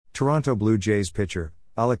Toronto Blue Jays pitcher,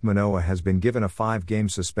 Alek Manoah has been given a 5-game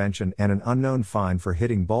suspension and an unknown fine for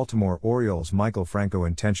hitting Baltimore Orioles' Maikel Franco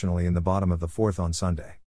intentionally in the bottom of the fourth on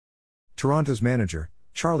Sunday. Toronto's manager,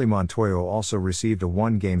 Charlie Montoyo, also received a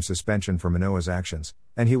 1-game suspension for Manoah's actions,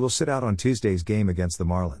 and he will sit out on Tuesday's game against the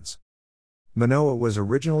Marlins. Manoah was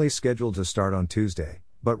originally scheduled to start on Tuesday,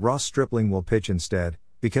 but Ross Stripling will pitch instead,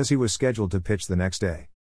 because he was scheduled to pitch the next day.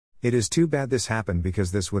 It is too bad this happened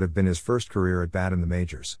because this would have been his first career at bat in the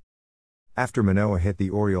majors. After Manoah hit the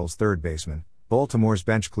Orioles' third baseman, Baltimore's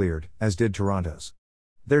bench cleared, as did Toronto's.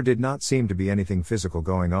 There did not seem to be anything physical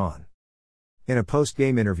going on. In a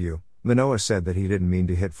post-game interview, Manoah said that he didn't mean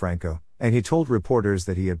to hit Franco, and he told reporters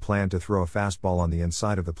that he had planned to throw a fastball on the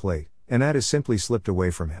inside of the plate, and that has simply slipped away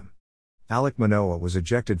from him. Alek Manoah was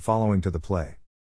ejected following to the play.